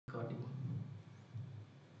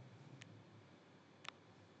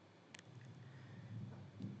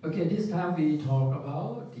Okay, this time we talk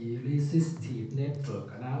about the resistive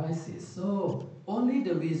network analysis. So only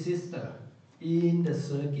the resistor in the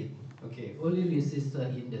circuit. Okay, only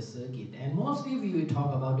resistor in the circuit. And mostly we will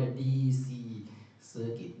talk about the DC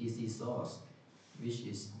circuit, DC source, which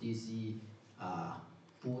is DC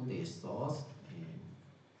voltage source and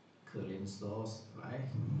current source, right?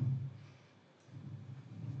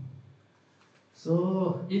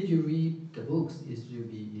 So if you read the books, it will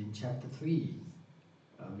be in chapter 3,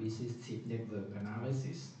 resistive network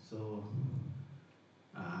analysis. So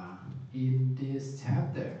in this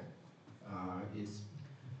chapter, is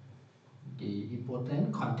the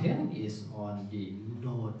important content is on the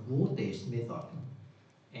node voltage method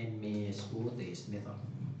and mesh voltage method,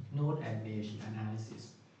 node and mesh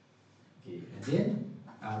analysis. Okay, and then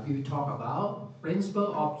we will talk about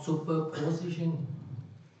principle of superposition.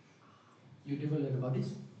 You never learn about this?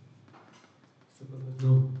 Superposition?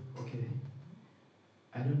 No. Okay.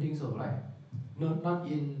 I don't think so, right? No, not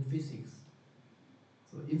in physics.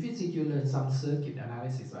 So in physics you learn some circuit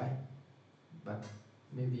analysis, right? But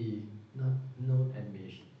maybe not node and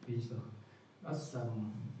mesh principle. But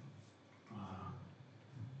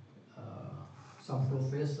some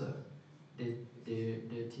professor they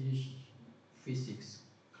teach physics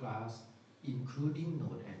class including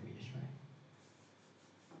node and mesh, right?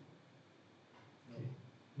 Okay.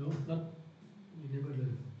 No, not you never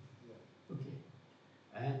learn. Okay.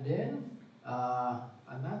 And then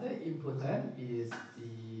another important is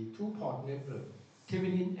the two-port network,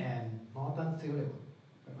 Thevenin and Norton theorem.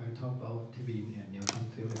 I talk about Thevenin and Norton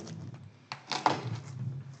theorem.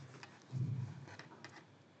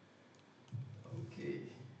 Okay.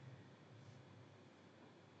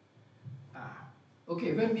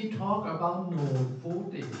 Okay, when we talk about node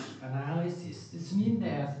voltage analysis, this means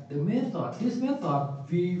that this method,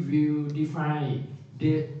 we will define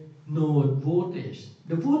the node voltage,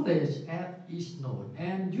 the voltage at each node,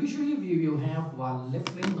 and usually we will have one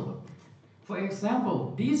reference node. For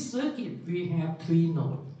example, this circuit we have 3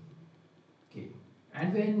 nodes. Okay,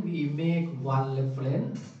 and when we make one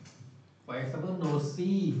reference, for example, node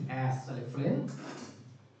C as a reference,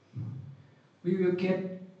 we will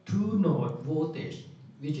get 2 node voltage,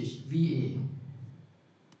 which is VA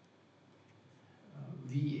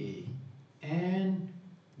and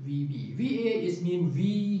VB. VA is mean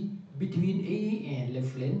V between A and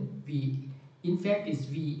reference. V, in fact, is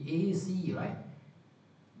VAC, right?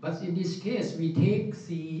 But in this case, we take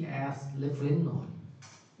C as reference node.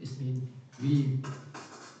 It means we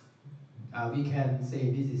can say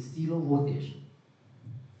this is 0 voltage.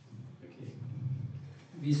 Okay.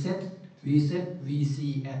 We set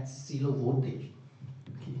VC at 0 voltage.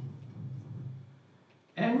 Okay.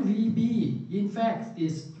 And VB, in fact,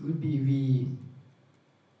 this would be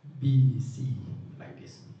VBC, like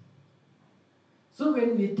this. So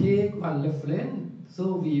when we take one reference,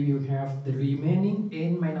 so we will have the remaining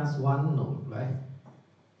n-1 node, right?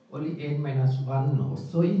 Only n-1 node.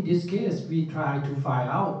 So in this case, we try to find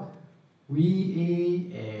out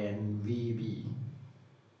VA and VB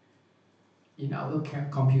in our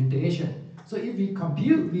computation. So if we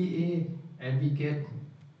compute VA and we get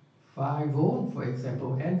 5 volts, for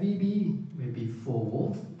example, and VB maybe 4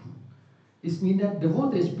 volts, it means that the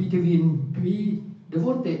voltage between the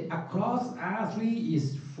voltage across R3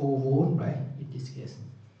 is 4 volts, right? In this case,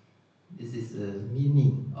 this is the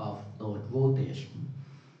meaning of node voltage.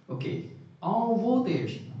 Okay, all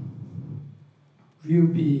voltage will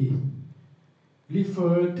be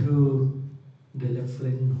referred to the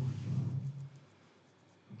reference node.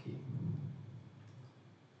 Okay.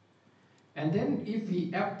 And then if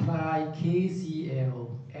we apply KCL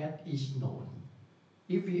at each node,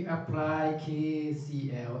 if we apply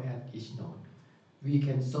KCL at each node, we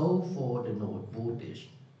can solve for the node voltage.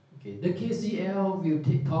 Okay, the KCL will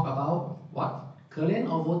talk about what? Current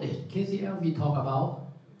or voltage? KCL we talk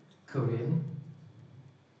about current,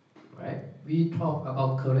 right? We talk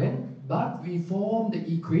about current, but we form the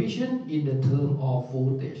equation in the term of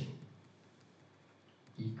voltage.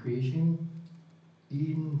 Equation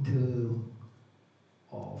in term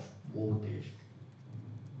of voltage.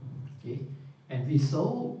 Okay, and we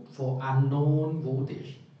solve for unknown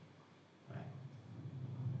voltage. Right.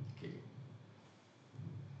 Okay.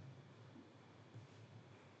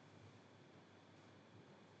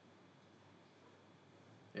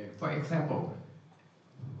 For example,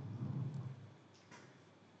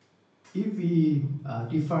 if we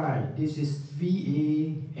define this is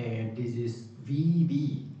VA and this is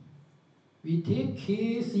VB, we take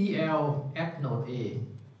KCL at node A,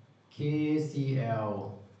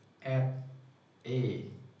 KCL at A.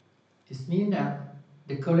 It means that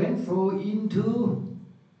the current flow into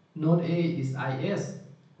node A is IS,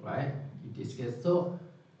 right? In this case, so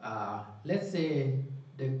let's say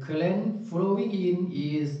the current flowing in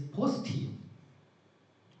is positive,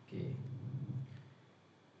 okay,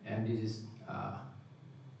 and this is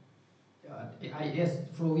IS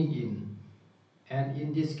flowing in, and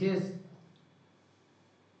in this case,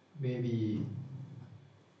 maybe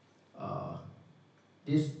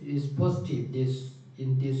this is positive, this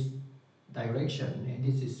in this direction, and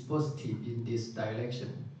this is positive in this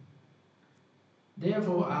direction.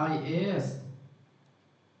 Therefore, IS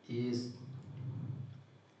is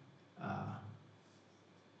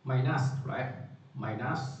minus, right?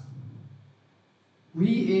 Minus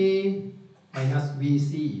VA minus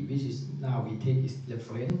VC, which is now we take its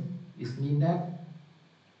reference. It means that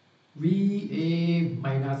VA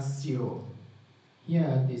minus 0.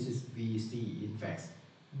 Here, this is VC, in fact,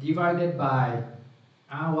 divided by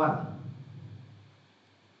R1,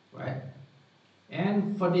 right?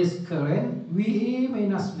 And for this current, VA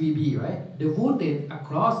minus VB, right? The voltage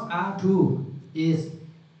across R2 is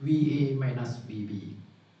VA minus VB.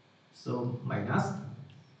 So minus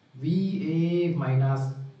VA minus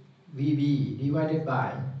VB divided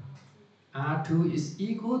by R2 is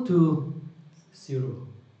equal to 0.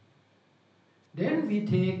 Then we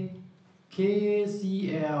take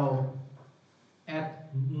KCL at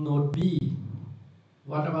node B.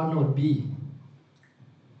 What about node B?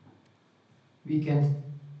 We can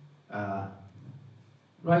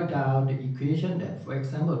write down the equation that, for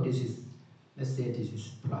example, this is, let's say this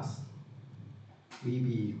is plus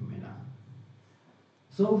VB minus.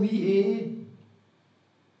 So VA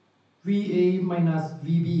minus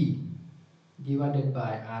VB divided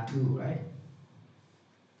by R2, right?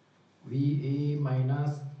 VA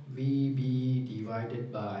minus VB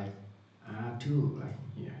divided by R2, right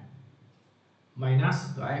here.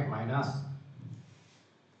 Minus, right? Minus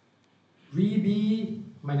VB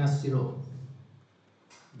minus 0.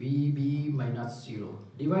 VB minus 0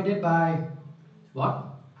 divided by what?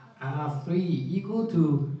 R3 equal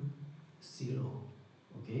to 0.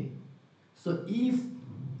 Okay. So if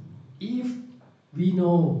we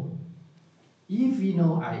know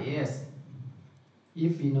IS,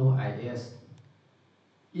 if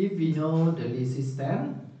we know the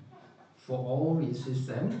resistance for all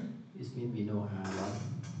resistance, it means we know R1,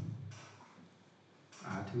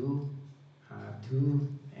 R2,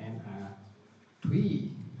 and R3.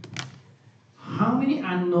 How many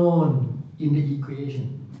unknown in the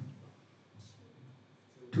equation?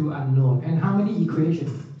 2 unknown. And how many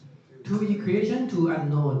equations? 2 equations, 2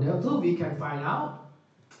 unknown. Therefore, we can find out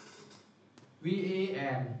VA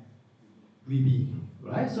and VB,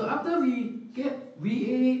 right? So after we get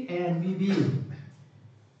VA and VB,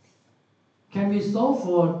 can we solve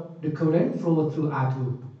for the current flow through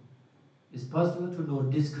R2? It's possible to know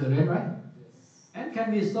this current, right? Yes. And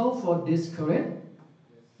can we solve for this current?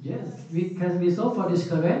 Yes. Can we solve for this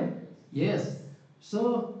current? Yes.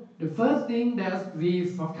 So the first thing that we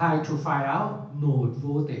try to find out node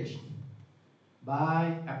voltage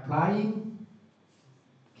by applying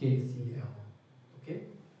KCL. Okay.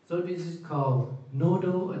 So this is called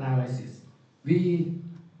nodal analysis. We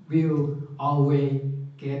will always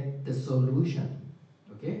get the solution,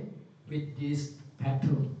 okay, with this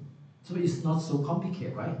pattern. So it's not so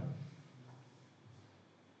complicated, right?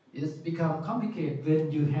 It's become complicated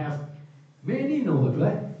when you have many nodes,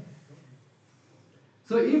 right?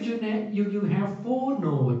 So if you have 4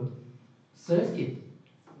 node circuit,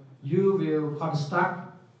 you will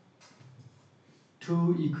construct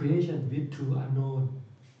 2 equations with 2 unknown.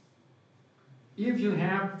 If you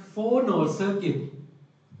have 4 node circuit,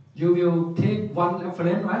 you will take 1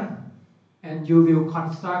 reference, right? And you will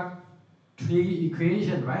construct 3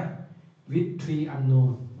 equations, right? With 3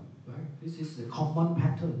 unknown, right? This is the common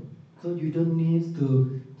pattern. So you don't need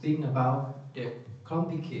to think about the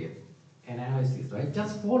complicated analysis, right?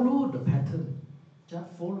 Just follow the pattern.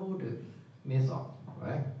 Just follow the method,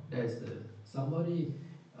 right? There's somebody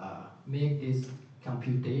make this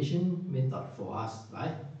computation method for us,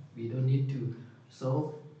 right? We don't need to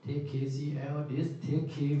take KCL this, take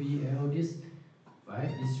KVL this, right?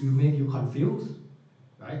 It will make you confused,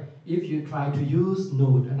 right? If you try to use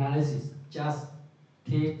node analysis, just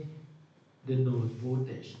take the node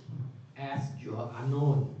voltage as your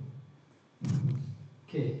unknown.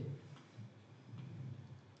 Okay.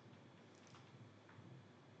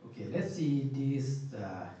 Okay, let's see this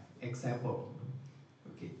example.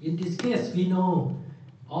 Okay, in this case, we know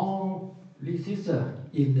all resistors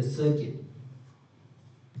in the circuit.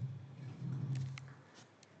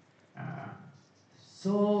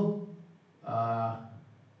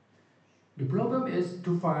 The problem is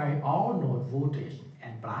to find all node voltage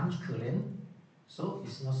and branch current. So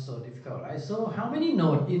it's not so difficult, right? So how many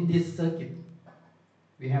nodes in this circuit?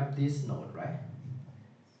 We have this node, right?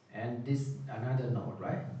 And this another node,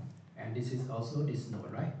 right? And this is also this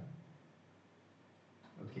node, right?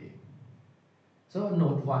 Okay. So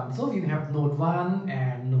node 1. So we have node 1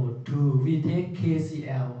 and node 2. We take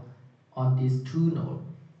KCL on these two nodes.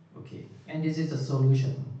 Okay. And this is the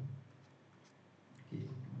solution. Okay.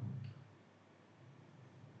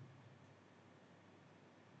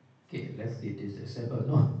 Okay, let's see this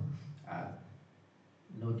example.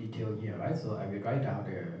 No detail here, right? So I will write down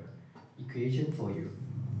the equation for you.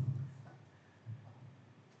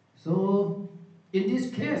 So in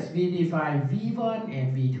this case, we define V1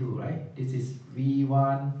 and V2, right? This is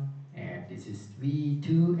V1 and this is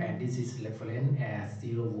V2 and this is reference as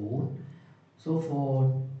 0 volt. So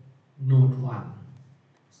for node 1,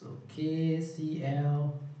 so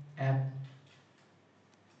KCL at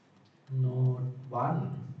node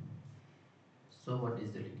 1. So what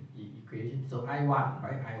is the equation? So I1,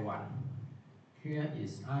 right? I1. Here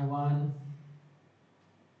is I1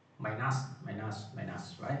 minus,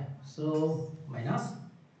 right? So minus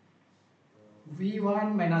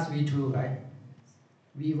V1 minus V2, right?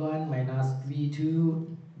 V1 minus V2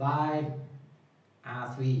 by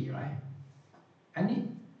R3, right?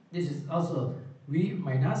 And this is also V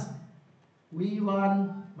minus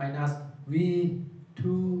V1 minus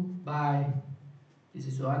V2 by this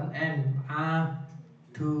is 1 and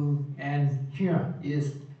R2, and here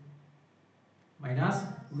is minus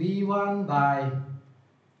V1 by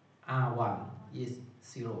R1 is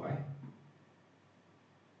 0, right?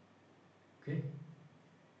 Okay.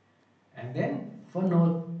 And then for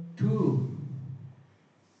node 2,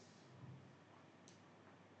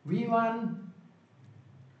 V1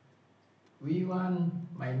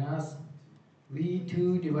 minus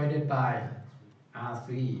V2 divided by R3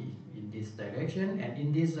 in this direction, and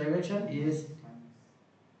in this direction is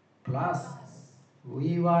plus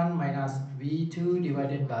V1 minus V2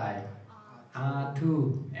 divided by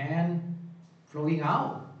R2, and flowing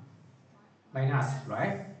out minus,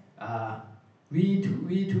 right?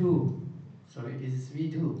 V2, sorry, this is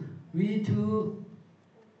V2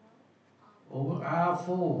 over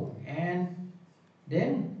R4, and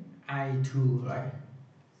then I2, right?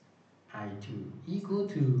 I2 equal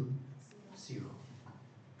to 0.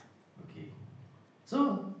 Okay.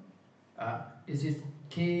 So this is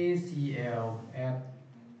KCL at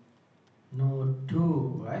node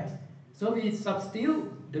 2, right? So we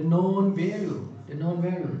substitute the known value,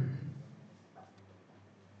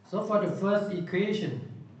 So for the first equation,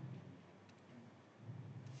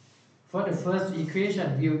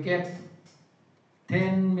 we will get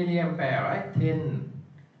 10 milliampere, right? 10.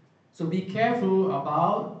 So be careful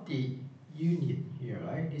about the unit here,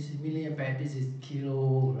 right? This is milliampere, this is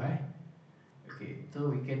kilo, right? Okay, so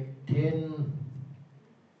we get 10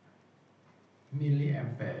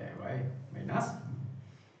 milliampere, right? Minus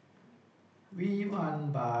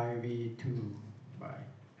V1 by V2 by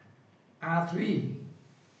R3.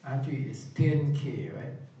 R3 is 10K,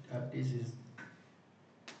 right? This is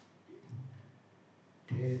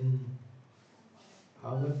 10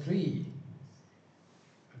 power 3.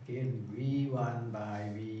 Again, V1 by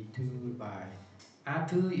V2 by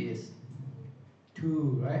R2 is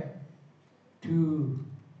 2, right?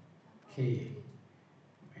 2K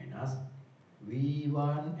minus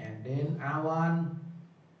V1 and then R1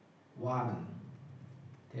 1.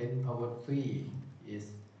 10 power 3 is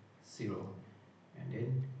 0. And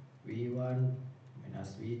then V1 minus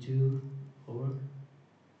V2 over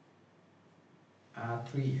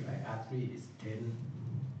R3, right? R3 is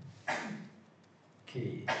 10K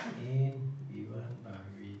and V1 by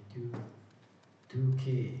V2 2K,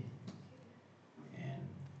 and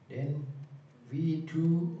then V2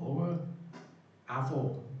 over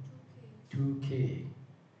R4 2K,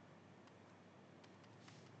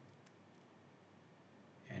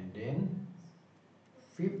 and then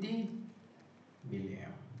 50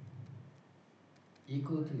 milliamp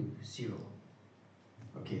equal to 0.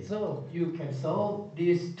 Okay, so you can solve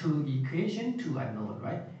these two equations to unknown,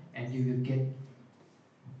 right? And you will get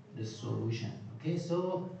the solution. Okay,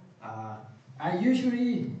 so I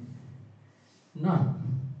usually not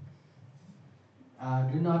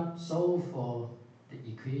do not solve for the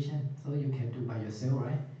equation, so you can do by yourself,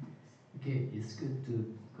 right? Okay, it's good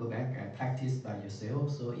to go back and practice by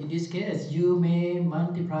yourself. So in this case, you may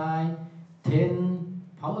multiply 10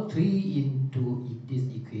 power 3 into this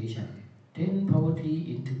equation. 10 power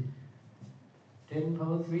 3 into 10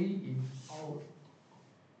 power 3 in all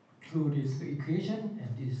through this equation,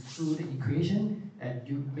 and this through the equation, and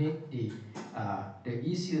you make the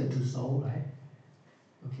easier to solve, right?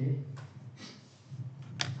 Okay.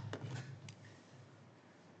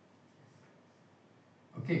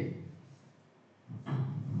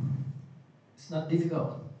 not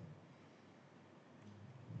difficult.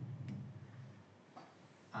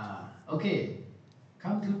 Okay,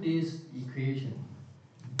 come to this equation.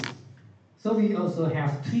 So we also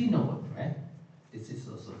have 3 nodes, right? This is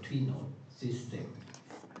also 3 node system.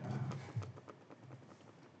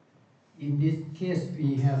 In this case,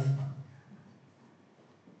 we have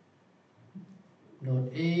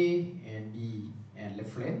node A and B and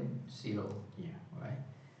reference 0 here, right?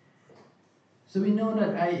 So we know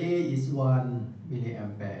that IA is 1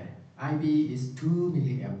 milliampere, IB is 2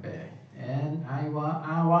 milliampere, and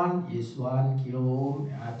R1 is 1 kilo ohm,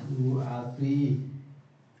 R2, R3,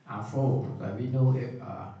 R4. So we know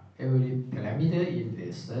every parameter in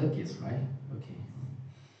the circuits, right? Okay.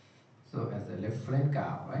 So as a reference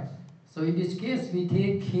ground, right? So in this case, we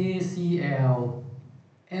take KCL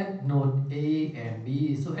at node A and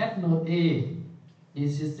B. So at node A,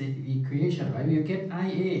 this is the equation, right? We get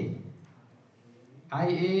IA.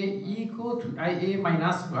 IA equal to IA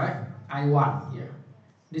minus, right? I1 here.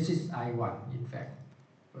 This is I1, in fact,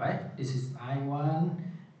 right? This is I1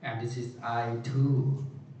 and this is I2.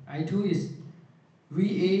 I2 is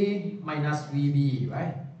VA minus VB,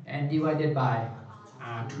 right? And divided by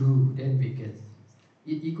R2, then we get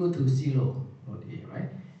it equal to 0, node A, right?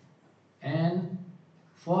 And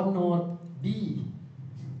for node B,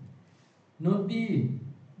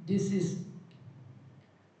 this is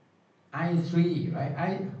I3, right?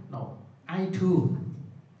 I2.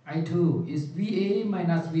 I2 is VA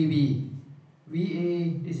minus VB.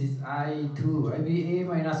 VA, this is I2, right? VA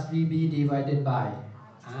minus VB divided by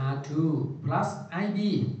R2 plus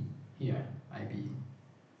IB, here, IB,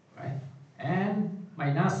 right? And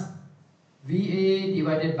minus VA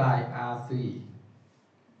divided by R3.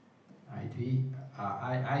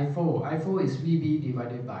 I4 is VB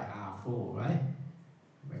divided by R4, right?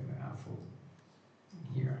 By R4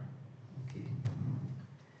 here. Okay.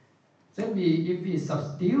 So if we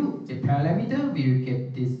substitute the parameter, we will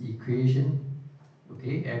get this equation.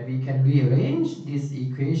 Okay, and we can rearrange this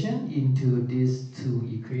equation into these 2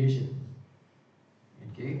 equations.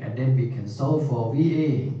 Okay, and then we can solve for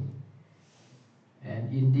VA.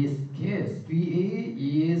 And in this case, VA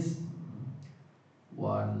is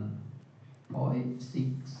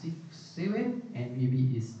 1.667 and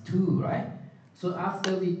VB is 2, right? So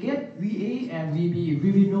after we get VA and VB,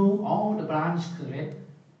 we will know all the branch current.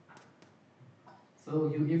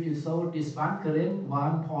 So if you solve this branch current,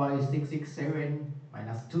 1.667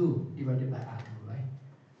 minus 2 divided by R2, right?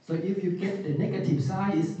 So if you get the negative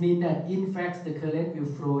side, it means that in fact the current will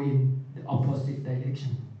flow in the opposite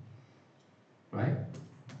direction, right?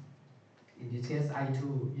 In this case, I2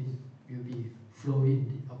 will be flowing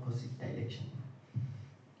in the opposite direction.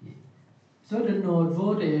 Okay. So the node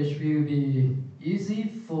voltage will be easy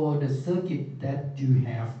for the circuit that you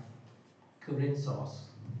have current source.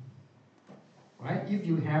 Right? If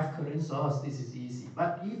you have current source, this is easy.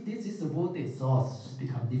 But if this is a voltage source, it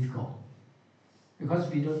becomes difficult. Because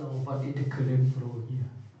we don't know what is the current flow here.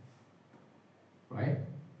 Right?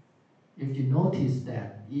 If you notice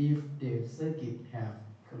that if the circuit have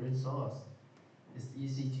current source, it's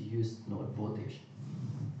easy to use node voltage.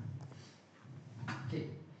 Okay.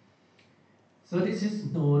 So this is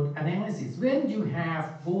node analysis. When you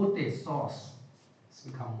have voltage source, it's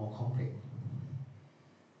become more complex.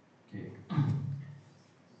 Okay.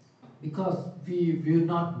 Because we will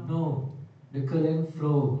not know the current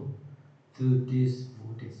flow to this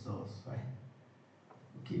voltage source, right?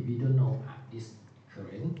 Okay, we don't know this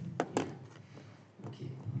current here. Okay.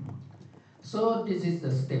 So this is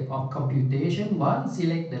the step of computation. 1,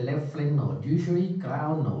 select the reference node, usually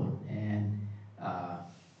ground node, and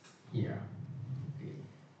here. Okay.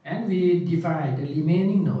 And we define the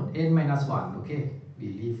remaining node, n minus 1, okay? We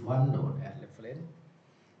leave 1 node at reference.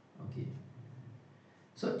 Okay.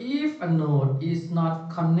 So if a node is not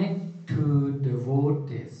connected to the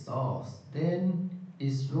voltage source, then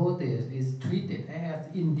its voltage is treated as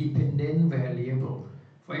independent variable.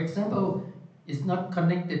 For example, it's not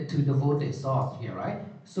connected to the voltage source here, right?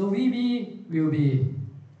 So VB will be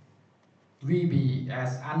VB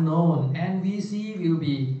as unknown and VC will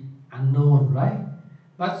be unknown, right?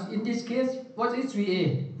 But in this case, what is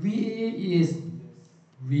VA? VA is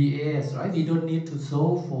VS, right? We don't need to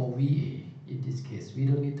solve for VA. In this case, we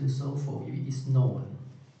don't need to solve for it, it's known.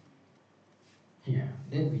 Here,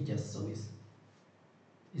 then we just solve it.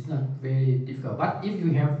 It's not very difficult. But if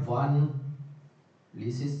you have one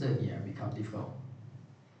resistor here, it becomes difficult.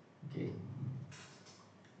 Okay.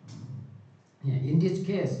 Yeah, in this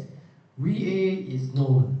case, VA is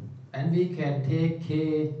known, and we can take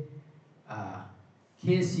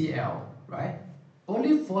KCL, right?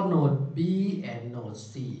 Only for node B and node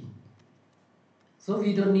C. So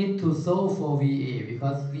we don't need to solve for VA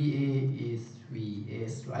because VA is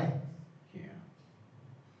VS, right? Here.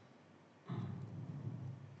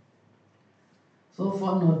 So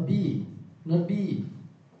for node B,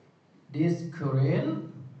 this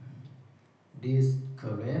current,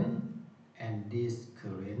 and this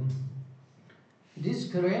current.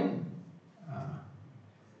 This current,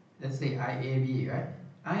 let's say IAB, right?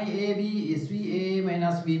 IAB is VA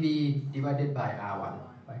minus VB divided by R1,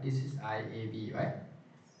 right? This is IAB, right?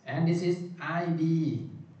 And this is IB,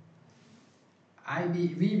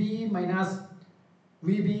 VB minus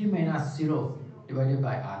 0 divided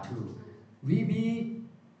by R2, VB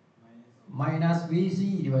minus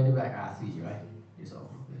VC divided by R3, right?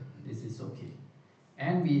 This is okay.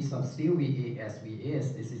 And we substitute VA as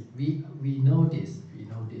VS. This is we know this.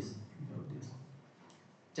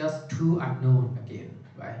 Just two unknown again,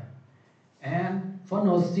 right? And for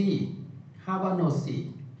node C, how about node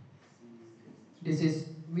C? This is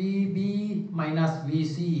VB minus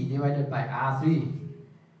VC divided by R3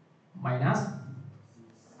 minus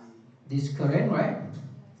this current, right?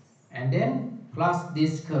 And then plus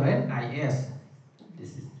this current IS.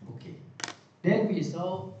 This is okay. Then we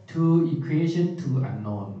solve two equations, two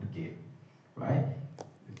unknown again, right?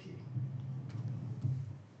 Okay.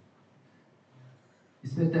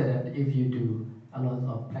 It's better that if you do a lot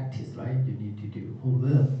of practice, right? You need to do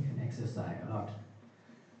homework and exercise a lot.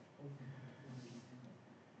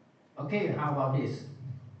 Okay, how about this?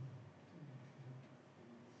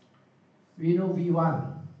 We know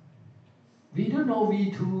V1. We don't know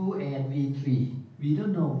V2 and V3. We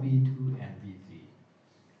don't know V2 and V3.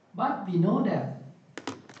 But we know that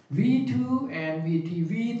V2 and V3,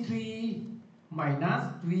 V3 minus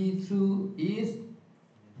V2 is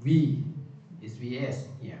V, is Vs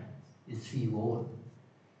here, is 3 volt,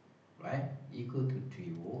 right? Equal to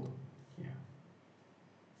 3 volt here.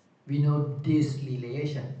 We know this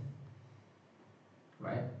relation,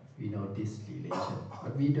 right? We know this relation,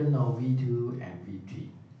 but we don't know V2 and V3.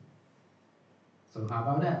 So how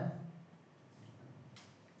about that?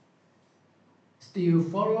 Still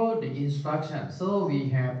follow the instruction. So we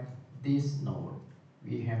have this node,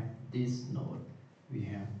 we have this node, we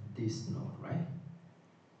have this node, right?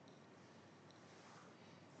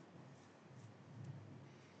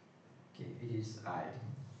 Okay, it is I.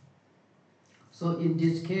 So in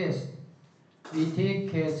this case, we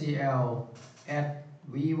take KCL at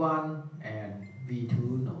V1 and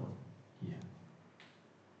V2 node here.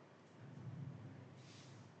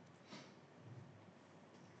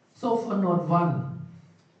 So for node 1,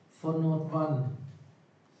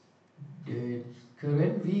 the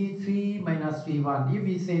current V3 minus V1, if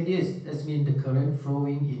we say this, that means the current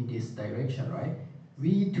flowing in this direction, right?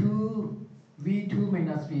 V2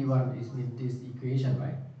 minus V1 is in this equation,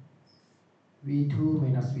 right? V2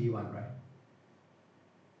 minus V1, right?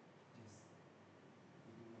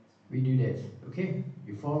 We do that, okay?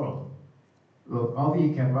 You follow. Well, or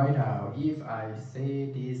we can write out, if I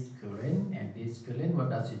say this current and this current, what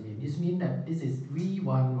does it mean? This means that this is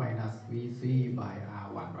V1 minus V3 by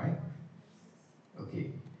R1, right?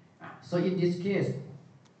 Okay. So in this case,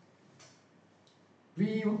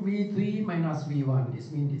 V3 minus V1,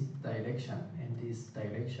 this means this direction and this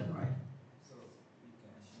direction, right? So we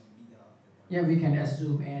can assume either of the direction. Yeah, we can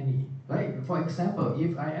assume any, right? For example,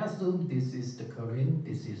 if I assume this is the current,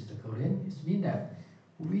 this is the current, it means that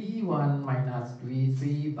V1 minus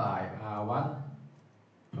V3 by R1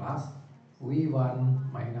 plus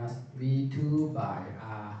V1 minus V2 by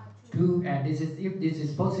R2, and this is, if this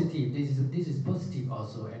is positive, this is positive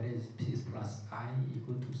also, and this is plus I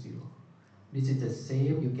equal to 0. This is the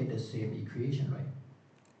same, you get the same equation,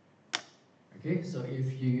 right? Okay, so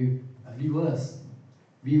if you reverse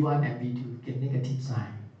V1 and V2, get negative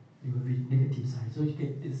sign, you will be negative sign, so you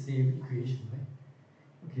get the same equation, right?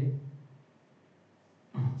 Okay.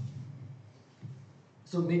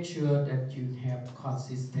 So make sure that you have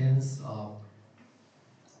consistency of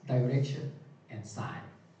direction and sign.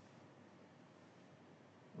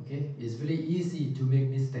 Okay, it's very easy to make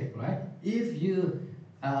mistake, right? If you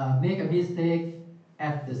make a mistake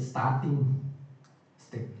at the starting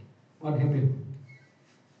step, what happens?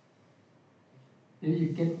 If you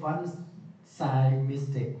get one sign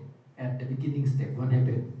mistake at the beginning step, what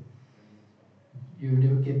happens? You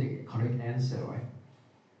never get the correct answer, right?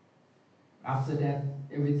 After that,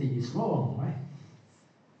 everything is wrong, right?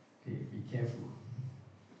 Okay, be careful.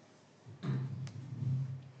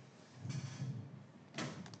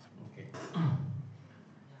 Okay.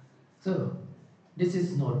 So, this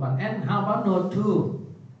is node 1. And how about node 2?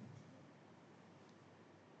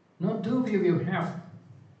 Node 2 we will have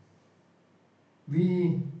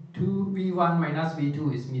V2 2 V1 minus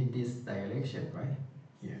V2 is mean this direction, right?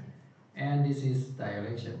 Here. And this is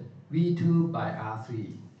direction V2 by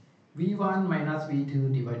R3. V1 minus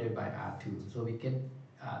V2 divided by R2. So we get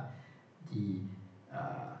uh, the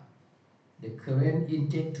uh, the current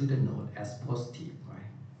inject to the node as positive, right?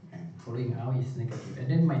 And flowing out is negative. And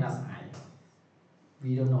then minus I.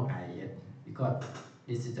 We don't know I yet because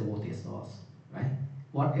this is the voltage source, right?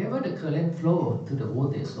 Whatever the current flow to the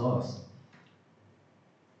voltage source,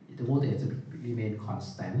 the voltage will remain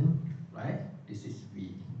constant, right? This is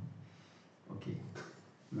V. Okay.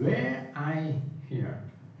 Where I here,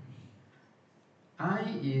 I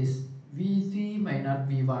is V3 minus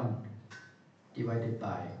V1 divided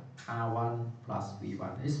by R1 plus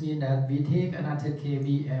V1. This means that we take another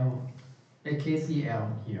KVL, a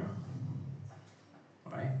KCL here,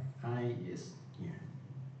 right? I is here.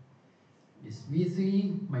 Is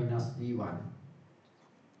V3 minus V1.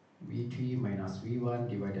 V3 minus V1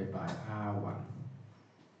 divided by R1.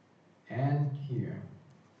 And here,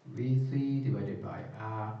 V3 divided by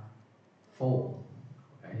R4,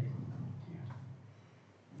 right? Here.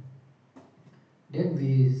 Then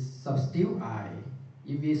we substitute I.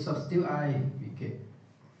 If we substitute I, we get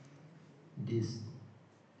this.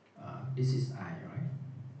 This is I, right?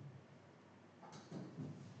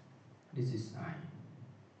 This is I.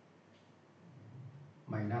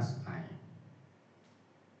 Minus I.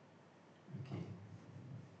 Okay.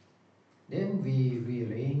 Then we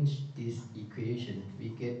rearrange this equation. We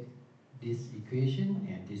get this equation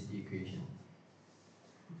and this equation.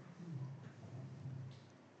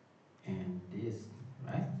 And this,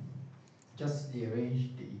 right? Just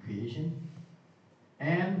rearrange the equation.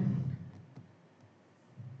 And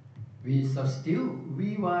we substitute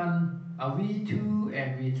V1, V2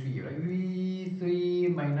 and V3, right?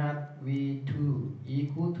 V3 minus V2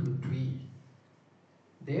 equal to 3.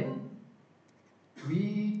 Then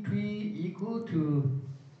V3 equal to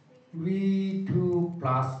V2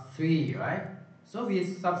 plus 3, right? So we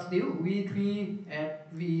substitute V3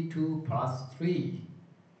 at V2 plus 3.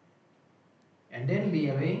 And then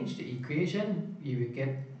rearrange the equation, we will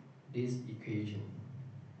get this equation.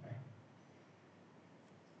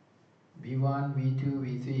 V1, V2,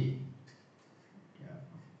 V3. Yeah.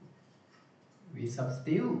 We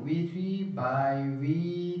substitute V3 by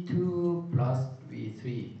V2 plus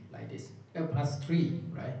V3 like this. Plus 3,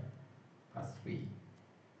 right? Plus 3.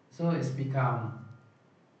 So it's become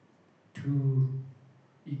 2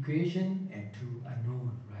 equation and 2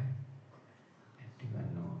 unknown, right? And 2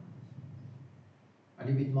 unknown. A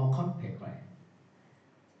little bit more complex, right?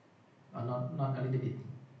 Or not a little bit.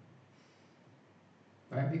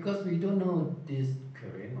 Right? Because we don't know this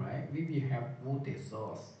current, right? We have voltage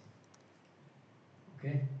source.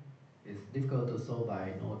 Okay? It's difficult to solve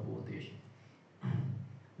by node voltage.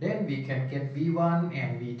 Then we can get V1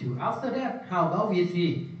 and V2. After that, how about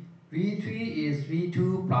V3? V3 is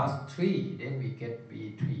V2 plus 3. Then we get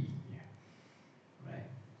V3. Yeah. Right?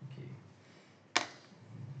 Okay.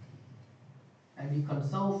 And we can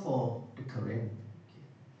solve for the current. Okay.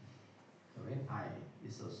 Current I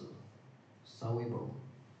is also solvable.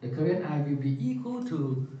 The current I will be equal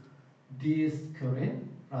to this current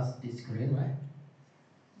plus this current, right?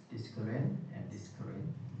 This current and this current.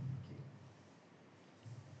 Okay.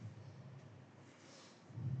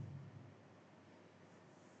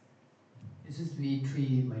 This is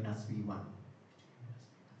V3 minus V1.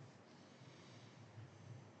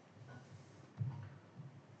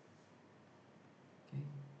 Okay.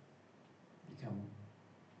 Become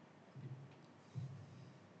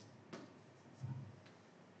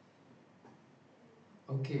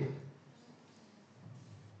okay.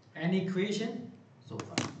 Any question so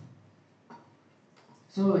far?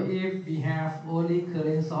 So if we have only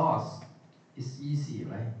current source, it's easy,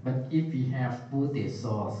 right? But if we have voltage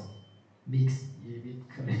source mixed with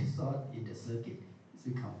current source in the circuit, it's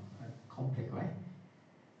become complex, right?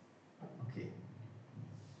 Okay.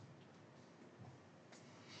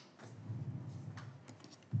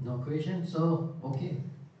 No question, so okay,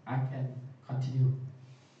 I can continue.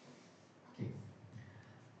 Okay.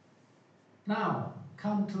 Now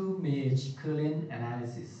come to mesh current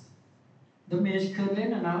analysis. The mesh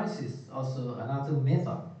current analysis also another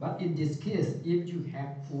method, but in this case, if you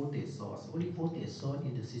have voltage source, only voltage source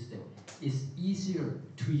in the system, it's easier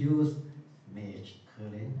to use mesh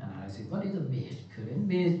current analysis. What is the mesh current?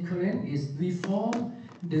 Mesh current is we form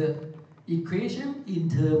the equation in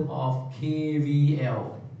terms of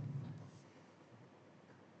KVL,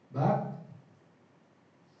 but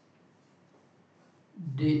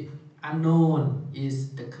the unknown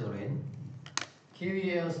is the current.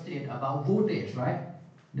 KVL state about voltage, right?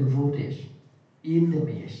 The voltage in the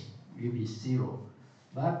mesh will be 0.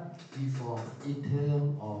 but we form in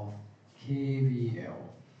terms of KVL.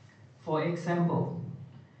 For example,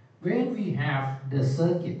 when we have the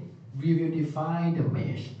circuit, we will define the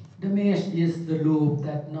mesh. The mesh is the loop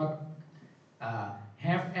that not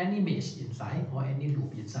have any mesh inside or any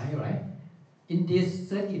loop inside, right? In this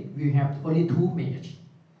circuit, we have only two mesh,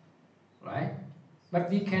 right? But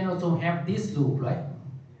we can also have this loop, right?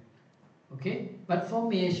 Okay, but for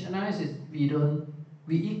mesh analysis, we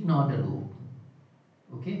ignore the loop.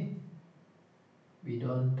 Okay, we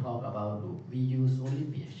don't talk about loop. We use only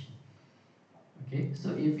mesh. Okay, so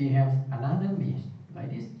if we have another mesh like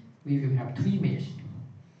this, we will have three mesh.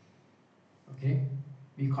 Okay,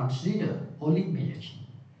 we consider only mesh,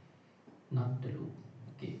 not the loop.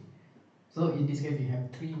 Okay, so in this case we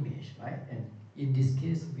have three mesh, right? And in this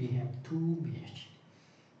case we have two mesh.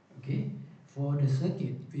 Okay, for the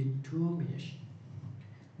circuit with two mesh,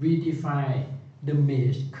 we define the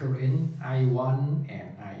mesh current I1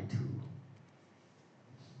 and I2.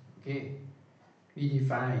 Okay, we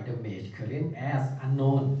define the mesh current as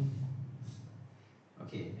unknown.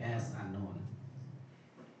 Okay, as unknown.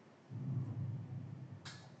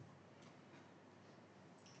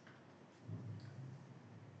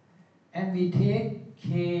 And we take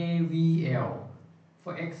KVL.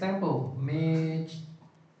 For example, mesh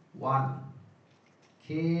 1.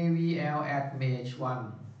 KVL at mesh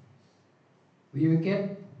 1. We will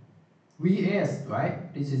get Vs,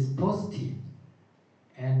 right? This is positive.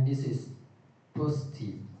 And this is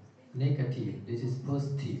positive. Negative. This is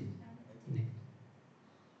positive.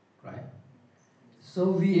 Right?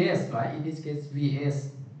 So Vs, right? In this case,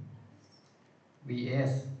 Vs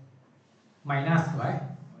minus, right?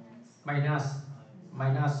 Minus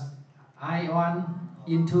I1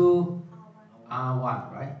 into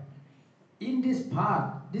R1, right? In this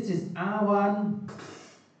part, this is R1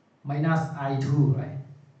 minus I2, right?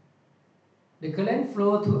 The current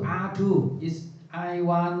flow to R2 is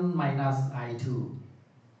I1 minus I2.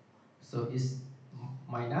 So it's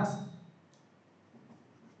minus.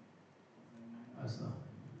 Also,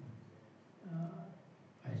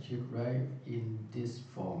 I should write in this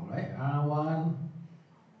form, right? R1,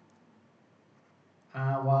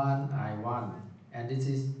 I1, and this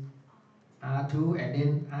is R2, and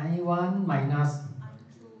then I1 minus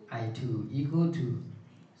I2 equal to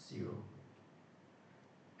 0.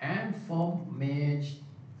 And for mesh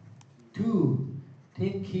 2,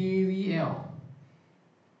 take KVL.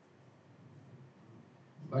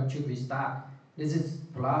 What should we start? This is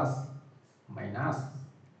plus, minus,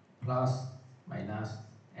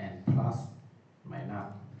 and plus,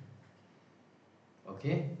 minus.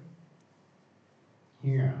 Okay?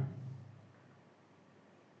 Here,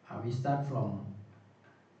 we start from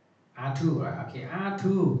R2, right? Okay,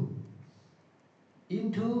 R2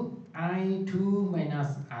 into I2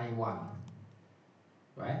 minus I1,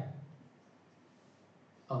 right?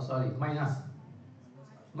 Oh, sorry, minus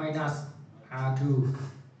R2,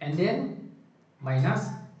 and then minus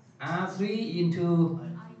R3 into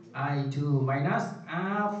I2 minus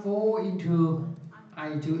R4 into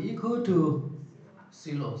I2 equal to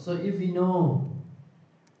 0. So if we know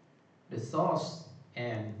the source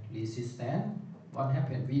and resistance, what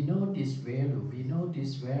happened? We know this value, we know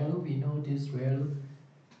this value, we know this value,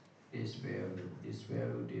 this value, this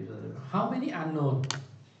value, this value. How many unknown?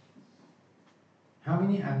 How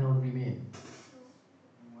many unknown remain?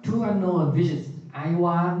 Two unknown, which is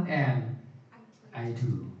I1 and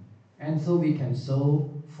I2. And so we can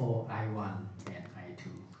solve for I1 and I2,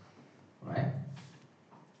 right?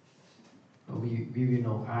 So we will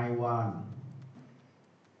know I1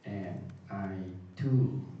 and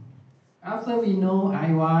I2. After we know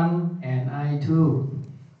I1 and I2,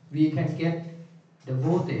 we can get the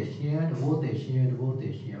voltage here, the voltage here, the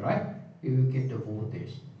voltage here, right? We will get the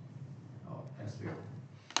voltage as well.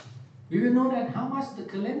 We will know that how much the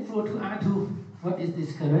current flow to R2. What is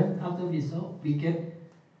this current? After we solve, we get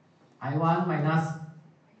I1 minus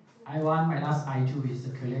I2 is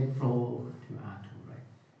the current flow to R2, right?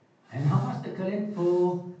 And how much the current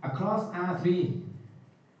flow across R3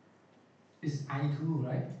 is I2,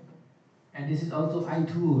 right? And this is also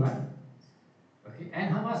I2, right? Okay. And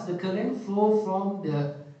how much the current flow from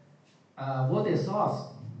the voltage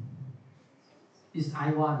source is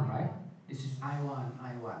I1, right? This is I1,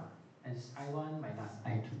 and it's I1 minus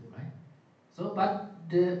I2, right? So, but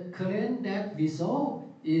the current that we saw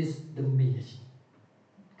is the mesh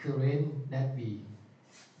current that we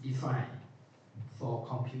define for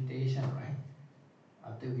computation, right?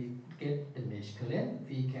 After we get the mesh current,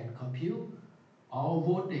 we can compute all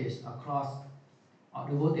voltage across, all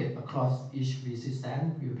the voltage across each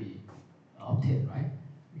resistance will be obtained, right?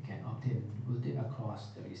 We can obtain voltage across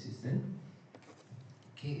the resistance.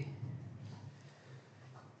 Okay.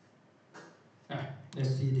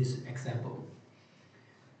 Let's see this example.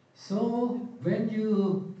 So when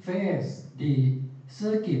you face the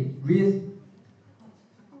circuit with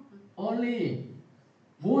only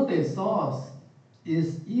voltage source,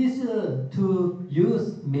 it's easier to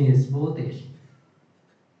use mains voltage,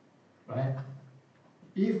 right?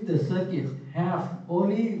 If the circuit have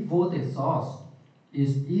only voltage source,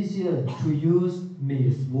 it's easier to use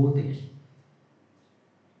mains voltage.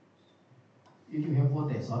 If you have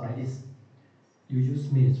voltage source like this, you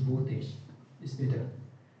use mains voltage, it's better.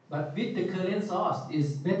 But with the current source, it's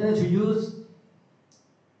better to use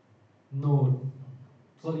not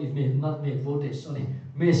mains voltage, sorry,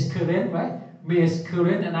 mesh current, right? Mesh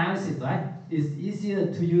current analysis, right? It's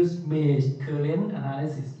easier to use mesh current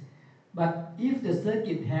analysis. But if the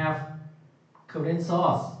circuit have current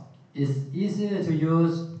source, it's easier to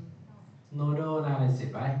use nodal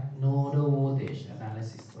analysis, right? Nodal voltage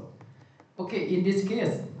analysis. So, okay, in this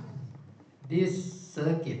case, this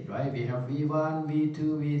circuit, right? We have V1, V2,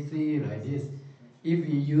 V3, like this. If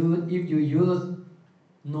you use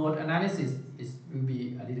node analysis, it will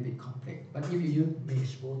be a little bit complex. But if you use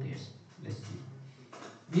mesh voltage, let's see.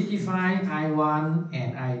 We define I1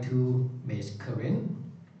 and I2 mesh current.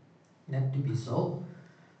 That to be so.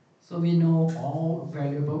 So we know all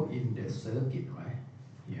variable in the circuit, right?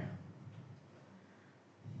 Here.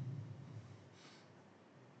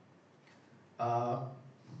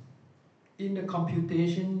 In the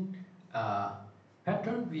computation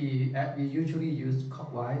pattern, we usually use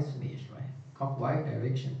clockwise mesh, right? Clockwise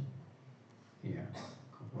direction. Here,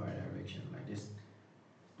 clockwise direction like this.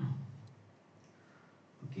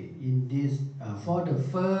 Okay, in this for the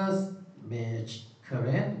first mesh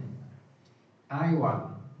current, I1.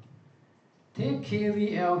 Take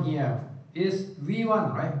KVL here is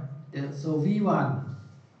V1, right? So V1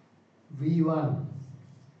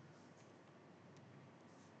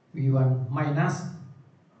 minus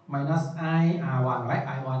I R1, right?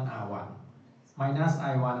 I1 R1 minus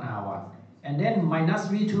I1 R1, and then minus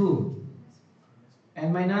V2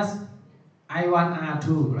 and minus I1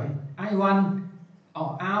 R2, right? I1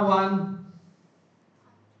 or R1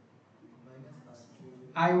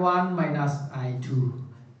 I1 minus I2,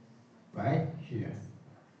 right here.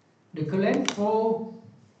 The current flow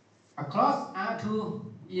across R2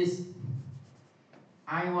 is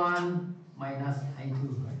I1 minus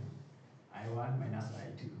I2, right? I1 minus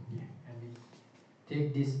I2 here, and we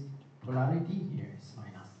take this polarity here is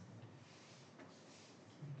minus.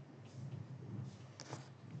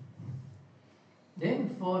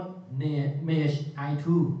 Then for mesh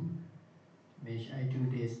I2,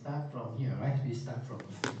 they start from here, right? We start from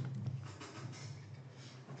here.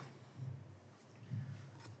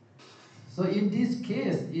 So in this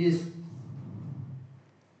case is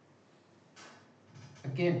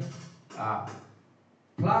again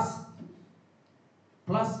plus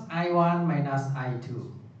I1 minus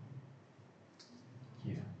I2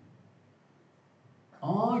 here.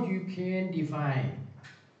 Or you can define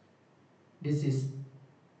this is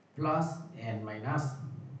plus and minus,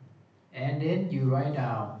 and then you write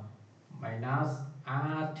down minus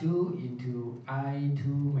R2 into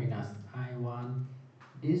I2 minus I1.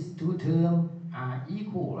 These two terms are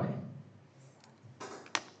equal, right?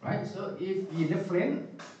 Right, so if we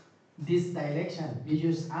reference this direction, we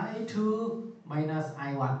use I2 minus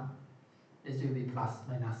I1. This will be plus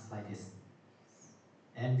minus like this.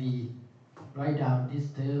 And we write down this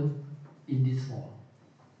term in this form.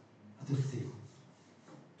 To see.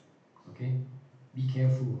 Okay? Be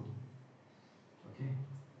careful. Okay?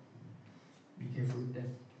 Be careful that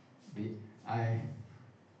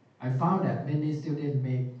I found that many students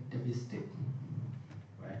make the mistake.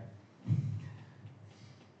 Right?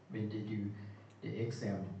 When they do the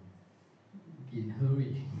exam in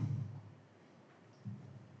hurry.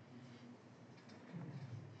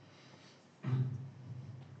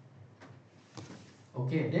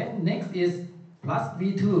 Okay, then next is plus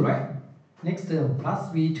V2, right? Next term plus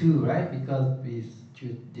V2, right? Because we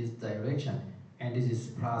choose this direction, and this is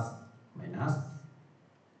plus minus,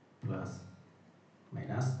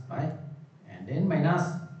 right? And then minus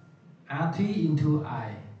R3 into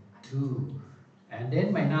I2, and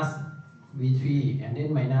then minus V3, and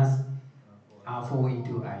then minus R4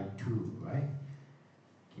 into I2, right?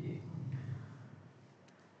 Okay.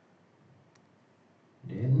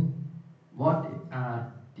 Then what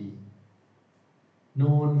are the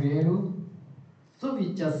known value? So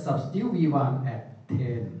we just substitute V1 at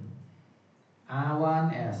 10,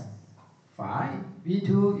 R1 as 5,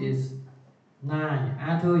 V2 is 9,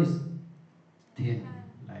 R2 is 10,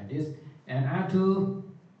 like this, and R2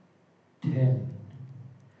 10,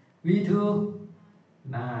 V2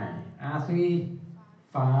 9, R3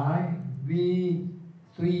 5, V3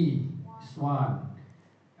 is 1,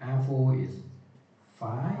 R4 is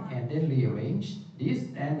 5, and then rearrange this,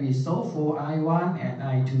 and we solve for I1 and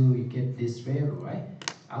I2, we get this value, right?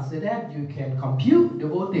 After that, you can compute the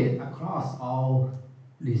voltage across all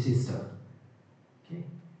resistors. Okay,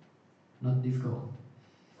 not difficult.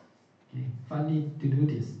 Okay, funny to do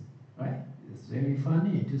this, right? It's very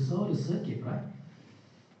funny to solve the circuit, right?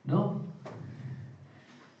 No?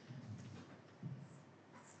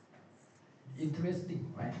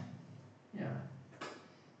 Interesting, right? Yeah.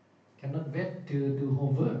 Cannot wait to do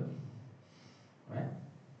homework, right?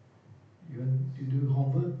 You want to do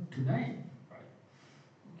homework tonight, right?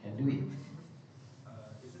 You can do it.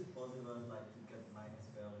 Is it possible like to get minus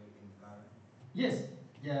value in current? Yes.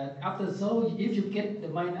 Yeah. After so, if you get the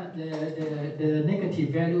minus, the negative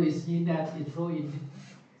value, is mean that it flow in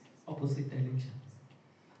opposite direction,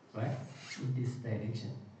 right? In this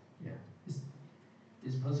direction. Yeah.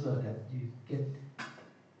 It's possible that you get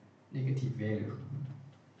negative value.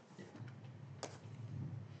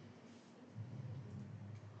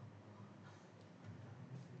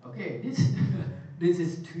 Okay, this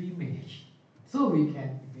is three mesh. So we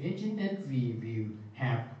can imagine that we will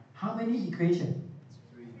have how many equations?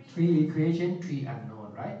 Three equations, three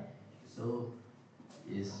unknown, right? So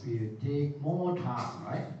is will take more time,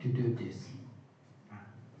 right, to do this.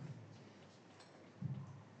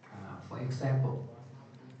 For example,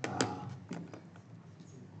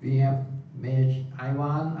 we have mesh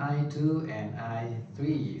I1, I2, and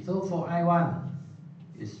I3. So for I1,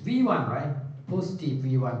 it's V1, right? Positive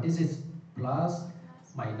V1. This is plus,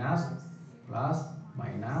 minus, plus,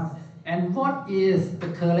 minus. And what is the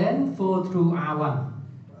current flow through R1?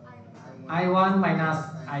 I1 minus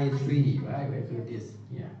I3, right? We do this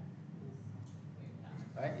here.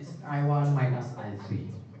 Right? It's I1 minus I3.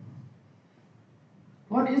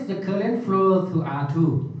 What is the current flow to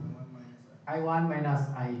R2? I1 minus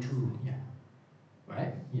I2. Yeah.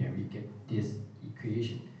 Right? Here we get this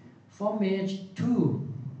equation. For mesh 2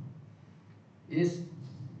 is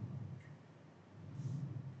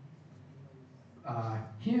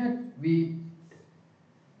here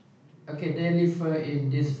they refer in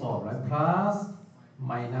this form, right? Plus,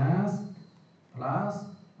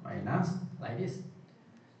 minus, like this.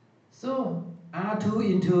 So R2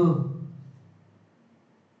 into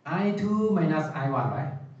I2 minus I1,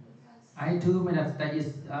 right? I2 minus, that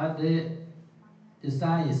is the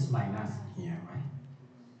sign is minus here,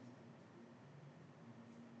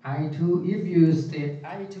 right? I2, if you state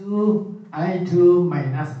I2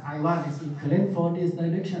 minus I1 is equivalent for this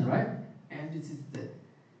direction, right? And this is the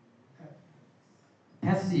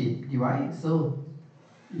passive device, so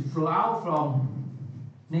it flow out from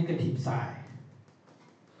negative side.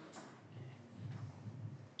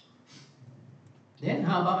 Then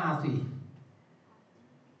how about R3?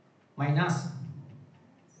 Minus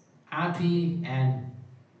R3 and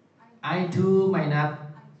I2 minus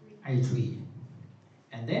I3.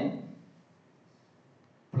 And then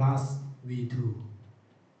plus V2,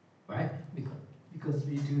 right? Because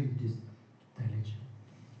V2 in this direction.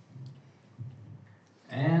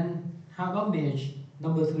 And how about mesh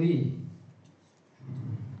number 3?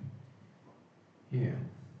 Here.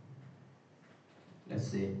 Let's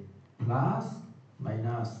say plus,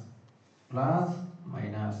 minus, plus,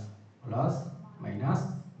 minus, plus, minus,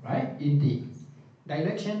 right? In the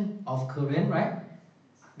direction of current, right?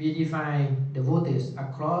 We define the voltage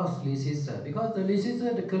across resistor, because the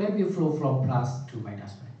resistor, the current will flow from plus to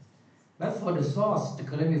minus, right? But for the source, the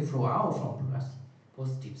current will flow out from plus,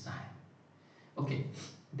 positive side. Okay,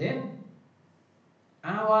 then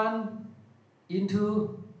R1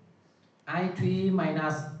 into I3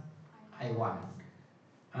 minus I1.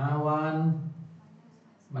 R1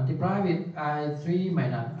 multiply with I3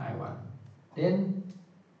 minus I1. Then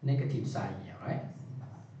negative sign here, right?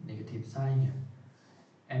 Negative sign here.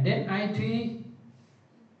 And then I3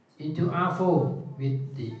 into R4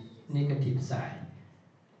 with the negative sign.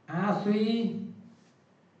 R3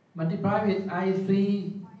 multiply with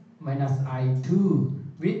I3 minus I2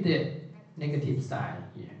 with the negative sign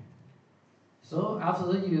here. So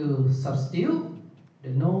after you substitute the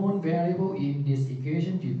known variable in this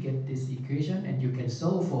equation, you get this equation, and you can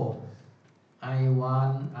solve for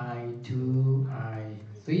I1, I2,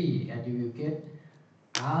 I3, and you will get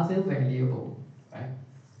other variable, right?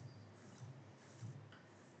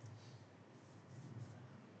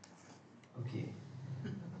 Okay.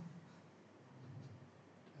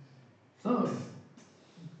 So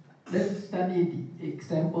let's study the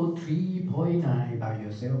example 3.9 by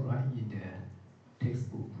yourself, right, in the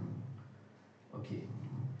textbook. Okay.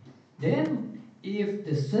 Then if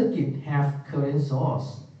the circuit have current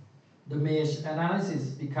source, the mesh analysis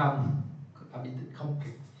become a bit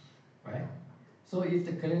complex, right? So if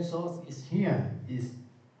the current source is here, is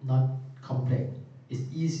not complex, it's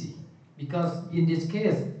easy. Because in this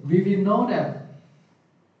case, we will know that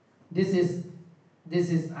this is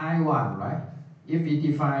I1, right? If we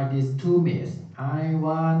define these two meshes,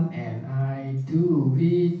 I1 and I2,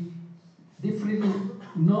 we definitely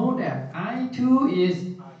know that I2 is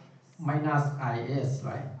minus IS,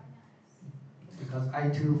 right? Because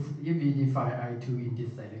I2, if we define I2 in this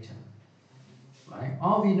direction, right?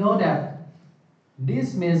 Or we know that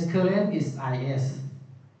this mesh current is IS.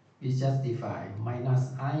 We just define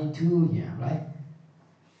minus I2 here, right?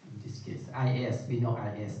 In this case, IS, we know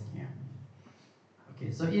IS here.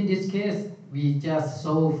 Okay, so in this case, we just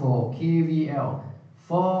solve for KVL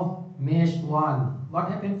for mesh 1. What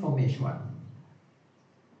happened for mesh 1?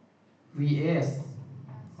 VS,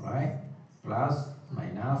 right? Plus,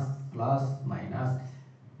 minus,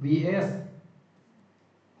 VS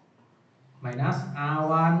minus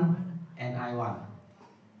R1 and I1.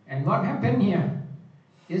 And what happened here?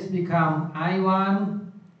 It's become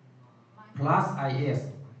I1 plus IS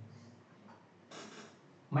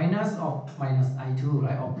minus I2,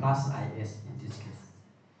 right? Or plus IS in this case,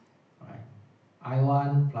 right?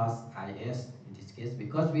 I1 plus IS in this case,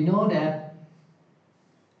 because we know that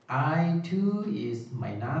I2 is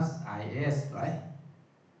minus IS, right?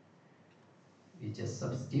 We just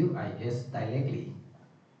substitute IS directly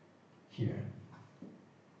here.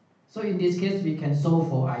 So in this case, we can solve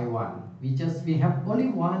for I1. We have only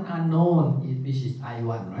one unknown, which is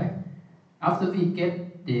I1, right? After we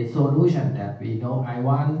get the solution that we know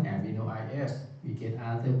I1 and we know IS, we get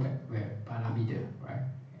other parameter, right?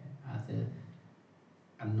 Other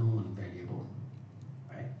unknown variable,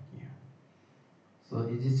 right? Yeah. So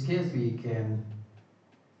in this case, we can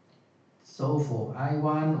solve for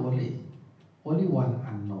I1 only one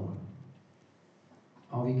unknown.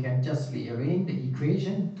 Or we can just rearrange the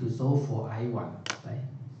equation to solve for I1, right?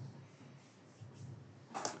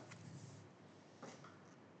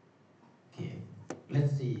 Okay,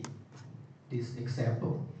 let's see this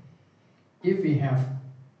example. If we have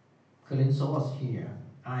current source here,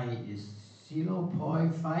 I is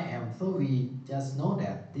 0.5 amp, so we just know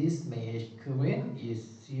that this mesh current is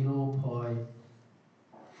 0.5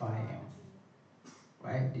 amp,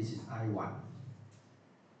 right? This is I1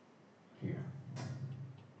 here.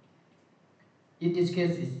 In this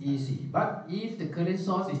case, it's easy, but if the current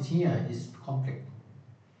source is here, it's complex.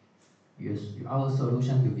 Yes, our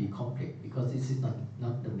solution will be complex because this is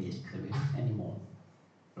not the mesh current anymore,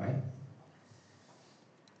 right?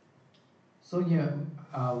 So here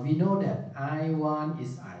we know that I1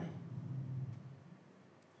 is I,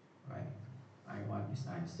 right? I1 is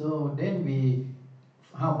I. So then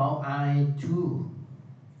how about I2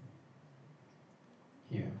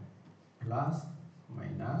 here? Plus,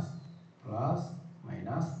 minus, plus,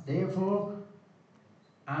 minus. Therefore,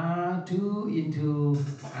 R2 into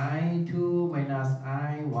I2 minus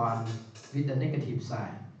I1 with the negative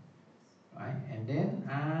sign, right? And then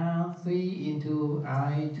R3 into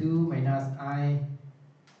I2 minus I3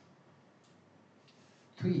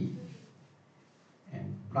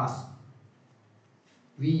 and plus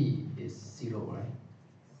V is 0, right?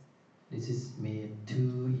 This is made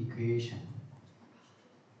 2 equation,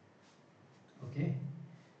 okay?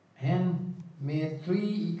 And made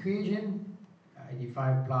 3 equation. I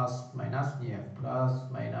define plus minus here, plus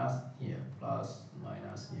minus here, plus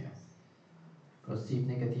minus here. Positive,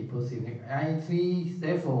 negative, positive, negative. I3,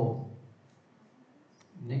 therefore,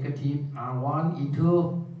 negative R1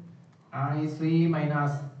 into I3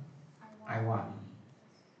 minus I1.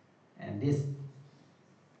 And this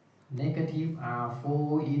negative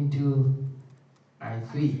R4 into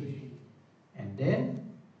I3. And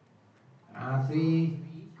then R3,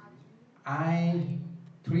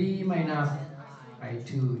 I3 minus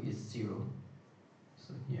I2 is 0.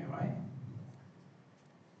 So here, right?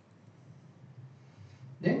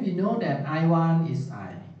 Then we know that I1 is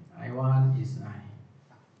I1 is I.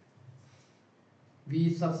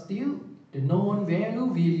 We substitute the known value,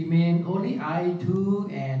 we remain only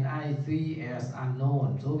I2 and I3 as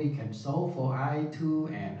unknown. So we can solve for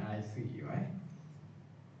I2 and I3, right?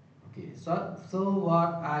 Okay, so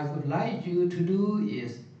what I would like you to do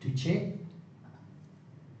is to check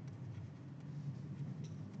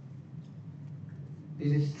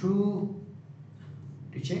this is true,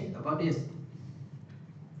 to check about this.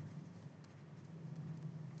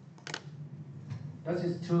 That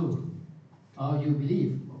is true. Or you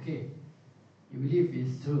believe, okay. You believe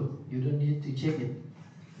it's true. You don't need to check it.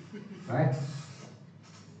 Right?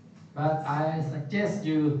 But I suggest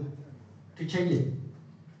you to check it,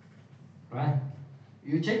 right?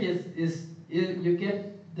 You check it, you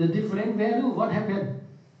get the different value. What happened?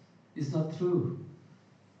 It's not true,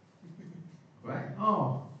 right?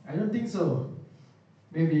 Oh, I don't think so.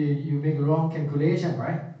 Maybe you make a wrong calculation,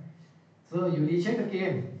 right? So you recheck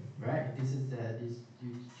again, right? This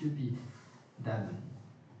you should be done.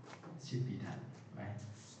 Should be done, right?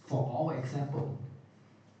 For all example,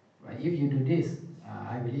 right? If you do this,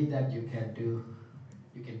 I believe that you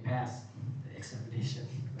can pass the examination.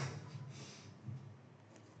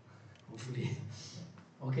 Hopefully,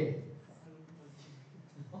 okay.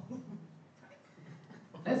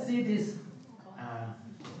 Let's see this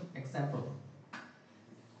example.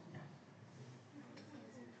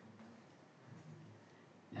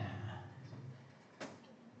 Uh,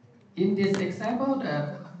 in this example,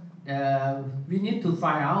 we need to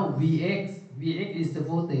find out Vx. Vx is the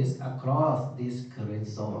voltage across this current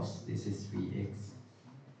source. This is Vx.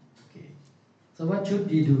 Okay. So what should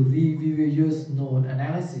we do? We will use node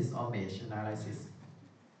analysis or mesh analysis.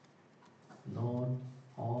 Node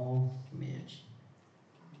or mesh.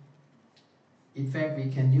 In fact, we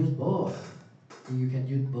can use both. You can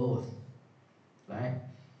use both, right?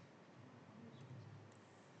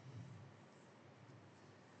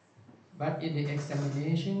 But in the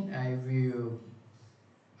examination, I will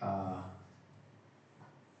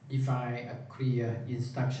define a clear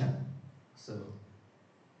instruction. So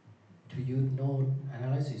to use node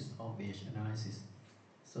analysis or mesh analysis.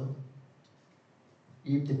 So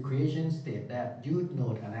if the question states that use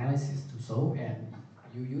node analysis to solve and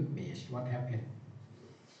you use mesh, what happened?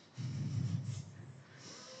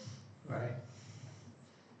 Right?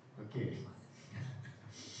 Okay.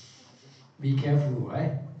 Be careful,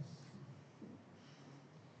 right?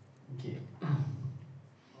 Okay.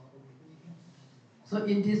 So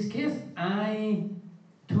in this case, I2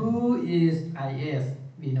 is IS.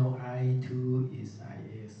 We know I2 is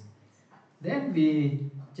IS. Then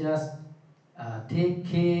we just take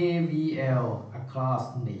KVL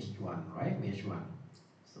across mesh 1, right? Mesh 1.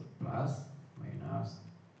 So plus, minus,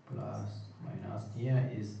 here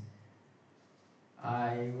is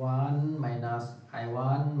I1 minus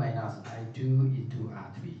I2 into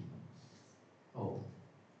R3. Oh,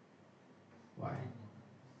 why?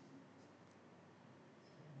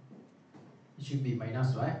 It should be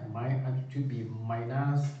minus, right? It should be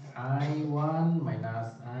minus I1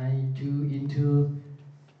 minus I2 into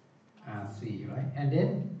R3, right? And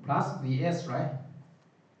then plus Vs, right?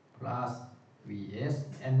 Plus Vs.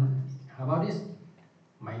 And how about this?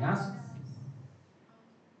 Minus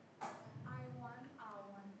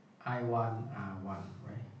I1 R1,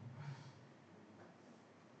 right?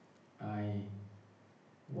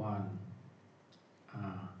 I1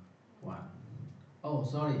 R1. Oh,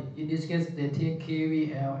 sorry. In this case, they take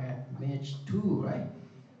KVL at mesh 2, right?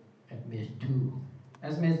 At mesh 2.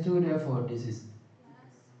 As mesh 2, therefore, this is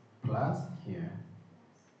plus here,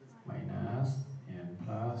 minus, and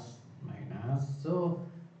plus, minus. So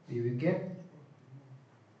we will get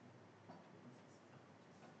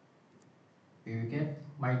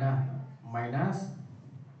minus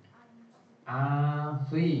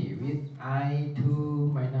R3 with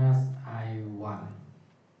I2 minus I1,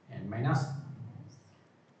 and minus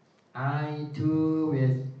I2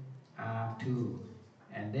 with R2,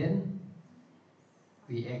 and then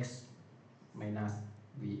Vx minus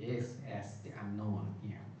Vx as the unknown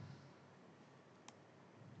here.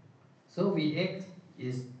 So Vx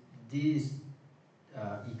is this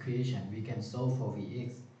equation. We can solve for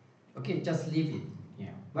Vx. Okay, just leave it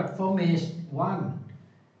here. But for mesh 1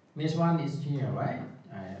 is here, right?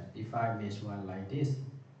 I define mesh 1 like this.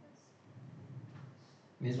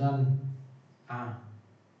 Mesh 1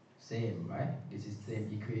 same, right? This is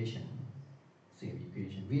same equation.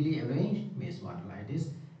 We rearrange mesh 1 like this.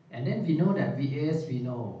 And then we know that Vs we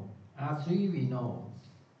know, R3 we know,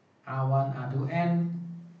 R1, R2, and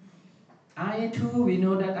I2 we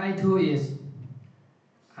know that I2 is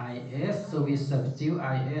IS, so we substitute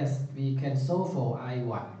IS, we can solve for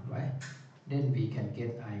I1, right? Then we can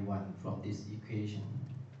get I1 from this equation.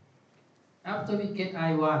 After we get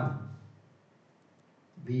I1,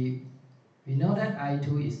 we know that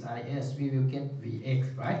I2 is IS, we will get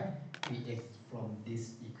Vx, right? Vx from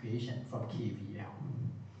this equation, from KVL.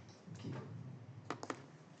 Okay.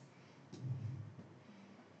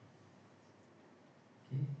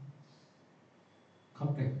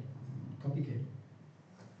 Okay. Complicated.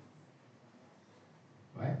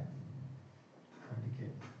 Right?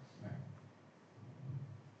 Complicated. Right.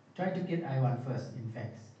 Try to get I1 first, in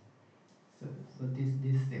fact. So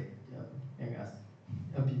this step make us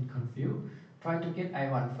a bit confused. Try to get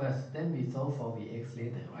I1 first, then we solve for Vx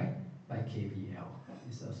later, right? By KVL.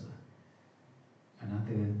 This also.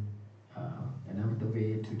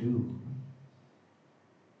 going to do?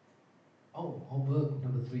 Oh, homework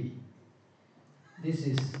number 3. This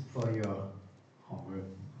is for your homework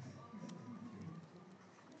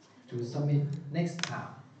to submit next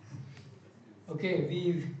time. Okay,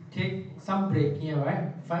 we take some break here,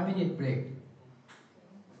 right? 5-minute break.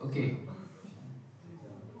 Okay.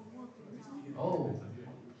 Oh,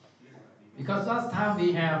 because last time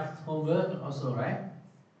we have homework also, right?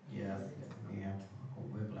 Yes, we have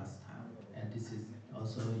homework last time, and this is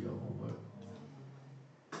also your homework.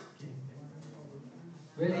 Okay.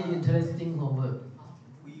 Very interesting homework.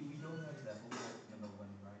 We don't have the homework number 1,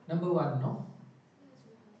 right? Number 1, no?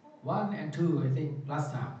 1 and 2, I think,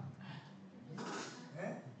 last time.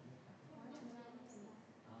 Eh?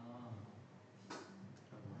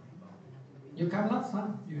 You come last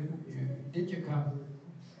time? Did you come?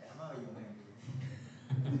 Em ơi, dùng này.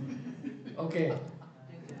 Okay.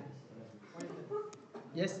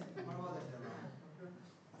 Yes.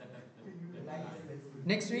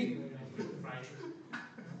 Next week?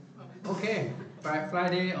 Okay.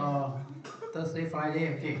 Friday or Thursday,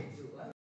 Friday, okay.